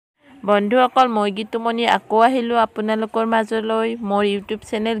বন্ধুসকল মই গীতুমণি আকৌ আহিলোঁ আপোনালোকৰ মাজলৈ মোৰ ইউটিউব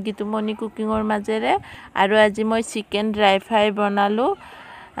চেনেল গীতুমণি কুকিঙৰ মাজেৰে আৰু আজি মই চিকেন ড্ৰাই ফ্ৰাই বনালোঁ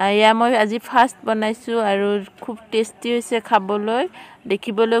এয়া মই আজি ফাৰ্ষ্ট বনাইছোঁ আৰু খুব টেষ্টি হৈছে খাবলৈ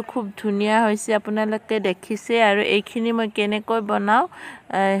দেখিবলৈ খুব ধুনীয়া হৈছে আপোনালোকে দেখিছে আৰু এইখিনি মই কেনেকৈ বনাওঁ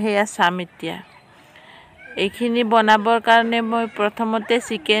হেয়া চাম এতিয়া এইখিনি বনাবৰ কাৰণে মই প্ৰথমতে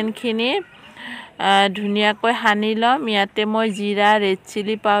চিকেনখিনি ধুনীয়াকৈ সানি লম ইয়াতে মই জিৰা ৰেড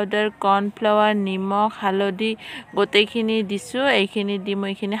চিলি পাউডাৰ কৰ্ণফ্লাৱাৰ নিমখ হালধি গোটেইখিনি দিছোঁ এইখিনি দি মই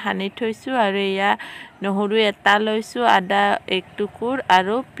এইখিনি সানি থৈছোঁ আৰু এয়া নহৰু এটা লৈছোঁ আদা এক টুকুৰ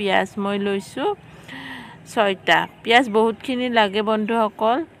আৰু পিয়াজ মই লৈছোঁ 6টা পিয়াজ বহুতখিনি লাগে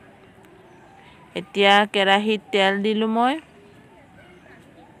বন্ধুসকল এতিয়া কেৰাহীত তেল দিলোঁ মই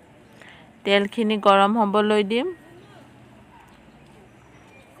তেলখিনি গৰম হ'বলৈ দিম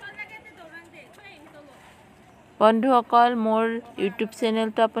বন্ধুসকল মোৰ ইউটিউব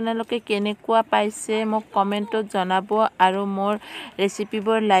চেনেলটো আপোনালোকে কেনেকুৱা পাইছে মোক কমেণ্টত জনাব আৰু মোৰ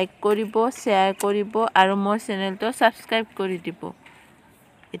ৰেচিপিবোৰ লাইক কৰিব শ্বেয়াৰ কৰিব আৰু মোৰ চেনেলটো ছাবস্ক্ৰাইব কৰি দিব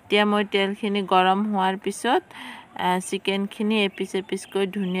এতিয়া মই তেলখিনি গৰম হোৱাৰ পিছত চিকেনখিনি এপিচ এপিচকৈ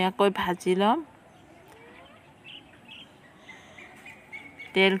ধুনীয়াকৈ ভাজি ল'ম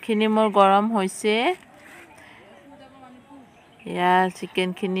তেলখিনি মোৰ গৰম হৈছে এয়া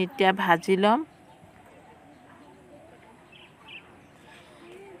চিকেনখিনি এতিয়া ভাজি ল'ম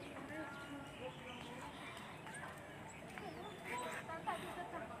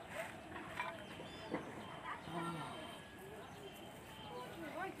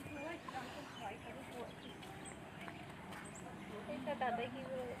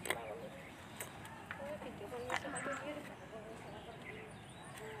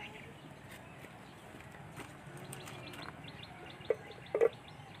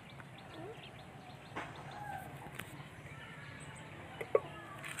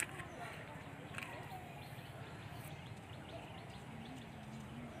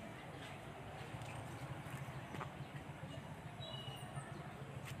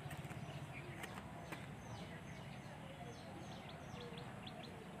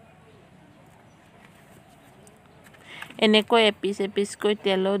এনেকৈ এপিচ এপিচকৈ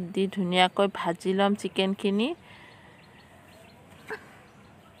তেলত দি ধুনীয়াকৈ ভাজি ল'ম চিকেনখিনি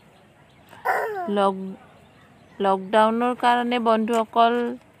লকডাউনৰ কাৰণে বন্ধুসকল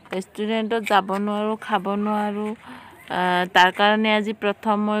ৰেষ্টুৰেণ্টত যাব নোৱাৰোঁ খাব নোৱাৰোঁ তাৰ কাৰণে আজি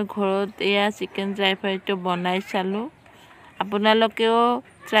প্ৰথম মই ঘৰত এয়া চিকেন ড্ৰাই ফ্ৰাইটো বনাই চালোঁ আপোনালোকেও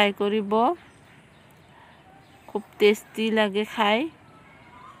ট্ৰাই কৰিব খুব টেষ্টি লাগে খাই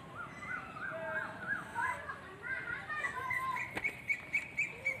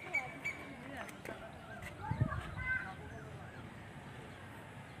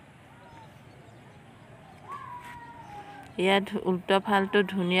ইয়াত উল্টা ফালটো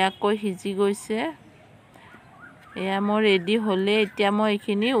ধুনীয়াকৈ সিজি গৈছে এয়া মোৰ ৰেডি হ'লে এতিয়া মই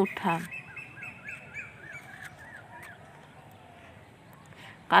এইখিনি উঠাম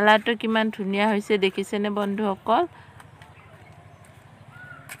কালাৰটো কিমান ধুনীয়া হৈছে দেখিছেনে বন্ধুসকল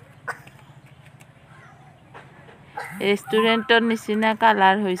ৰেষ্টুৰেণ্টৰ নিচিনা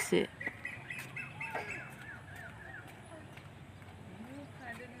কালাৰ হৈছে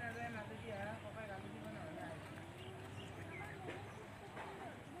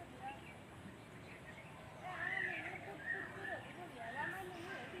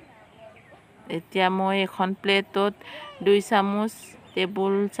এতিয়া মই এখন প্লেটত 2 চামুচ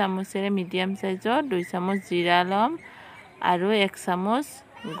টেবুল চামুচেৰে মিডিয়াম সাইজৰ 2 চামুচ জিৰা লম আৰু 1 চামুচ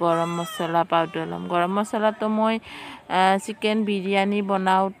গৰম মছলা পাউডাৰ লম গৰম মছলাটো মই চিকেন বিৰিয়ানী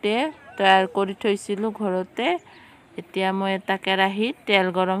বনাওতে তৈয়াৰ কৰি থৈছিলো ঘৰতে এতিয়া মই এটা কেৰাহীত তেল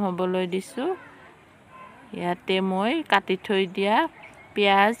গৰম হ'বলৈ দিছো ইয়াতে মই কাটি থৈ দিয়া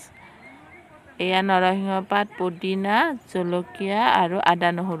পিয়াজ এয়া নৰসিংহ পাত পুদিনা জলকীয়া আৰু আদা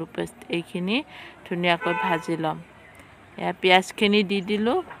নহৰু পেষ্ট এইখিনি ধুনীয়াকৈ ভাজি লম এয়া পিয়াজখিনি দি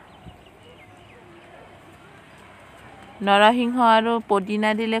দিলো নৰসিংহ আৰু পুদিনা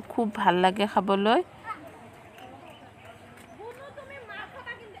দিলে খুব ভাল লাগে খাবলৈ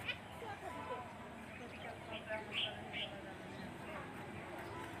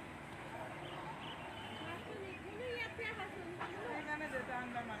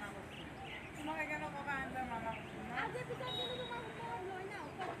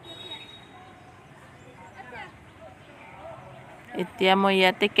এতিয়া মই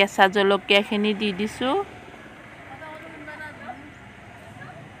ইয়াতে কেঁচা জলকীয়াখিনি দি দিছো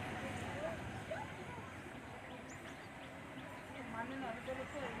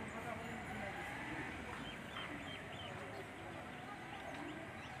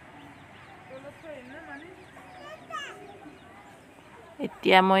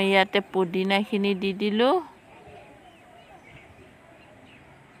এতিয়া মই ইয়াতে পুদিনাখিনি দি দিলোঁ।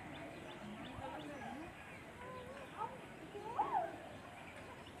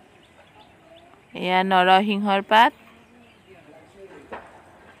 এয়া নৰসিংহৰ পাত।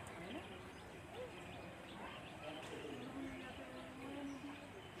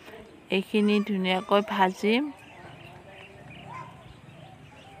 এইখিনি ধুনীয়াকৈ ভাজিম।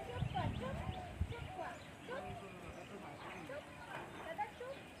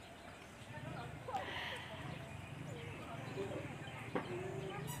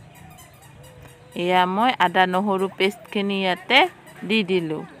 এয়া মই আদা নহৰু পেষ্টখিনি ইয়াতে দি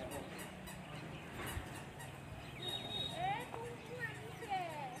দিলোঁ।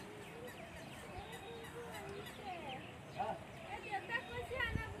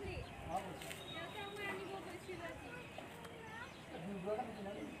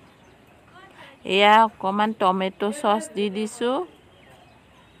 এয়া অকণমান টমেটো চচ দি দিছোঁ।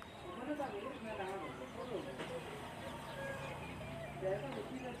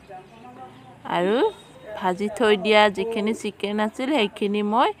 আৰু ভাজি থৈ দিয়া যিখিনি চিকেন আছিল সেইখিনি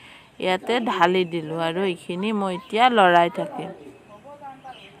মই ইয়াতে ঢালি দিলোঁ আৰু এইখিনি মই এতিয়া লৰাই থাকিম।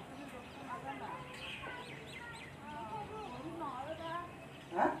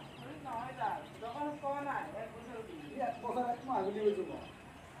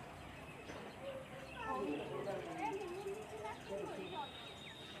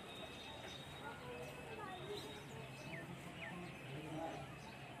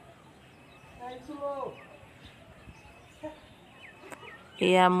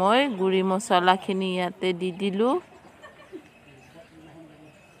 এয়া মই গুড়ি মছলাখিনি ইয়াতে দি দিলোঁ।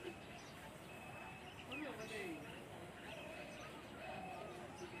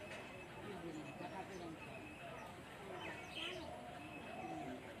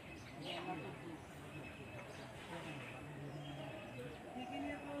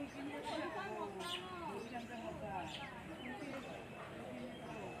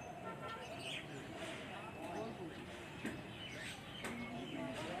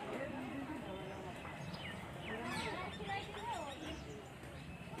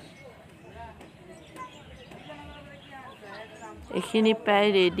 এইখিনি প্ৰায়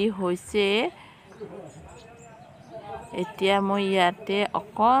ৰেডি হৈছে। এতিয়া মই ইয়াতে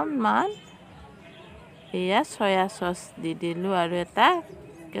অকণমান এয়া চয়া চচ দি দিলোঁ আৰু এটা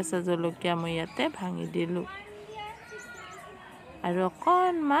কেঁচা জলকীয়া মই ইয়াতে ভাঙি দিলোঁ আৰু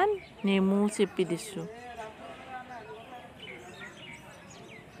অকণমান নেমু চেপি দিছোঁ।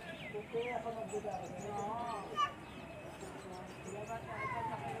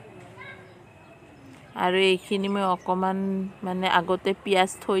 আৰু এইখিনি মই অকণমান মানে আগতে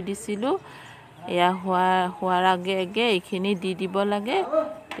পিঁয়াজ থৈ দিছিলোঁ। এয়া হোৱাৰ আগে আগে এইখিনি দি দিব লাগে,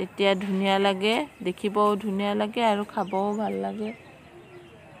 তেতিয়া ধুনীয়া লাগে, দেখিবও ধুনীয়া লাগে আৰু খাবও ভাল লাগে।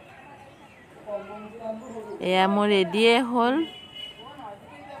 এয়া মোৰ ৰেডিয়ে হ'ল।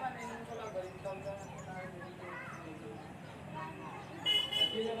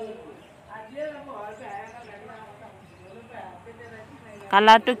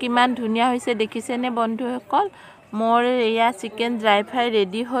 কালাৰটো কিমান ধুনীয়া হৈছে দেখিছেনে বন্ধুসকল? মোৰ এয়া চিকেন ড্ৰাই ফ্ৰাই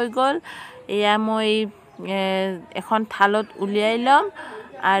ৰেডি হৈ গ'ল। এয়া মই এখন থালত উলিয়াই ল'ম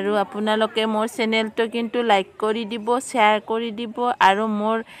আৰু আপোনালোকে মোৰ চেনেলটো কিন্তু লাইক কৰি দিব, শ্বেয়াৰ কৰি দিব আৰু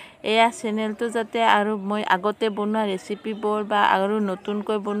মোৰ এয়া চেনেলটো যাতে আৰু মই আগতে বনোৱা ৰেচিপিবোৰ বা আৰু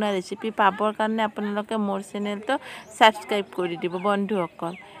নতুনকৈ বনোৱা ৰেচিপি পাবৰ কাৰণে আপোনালোকে মোৰ চেনেলটো ছাবস্ক্ৰাইব কৰি দিব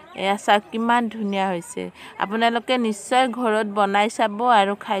বন্ধুসকল। এয়া চাওক কিমান ধুনীয়া হৈছে। আপোনালোকে নিশ্চয় ঘৰত বনাই চাব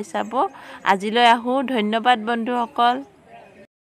আৰু খাই চাব। আজিলৈ আহোঁ, ধন্যবাদ বন্ধুসকল।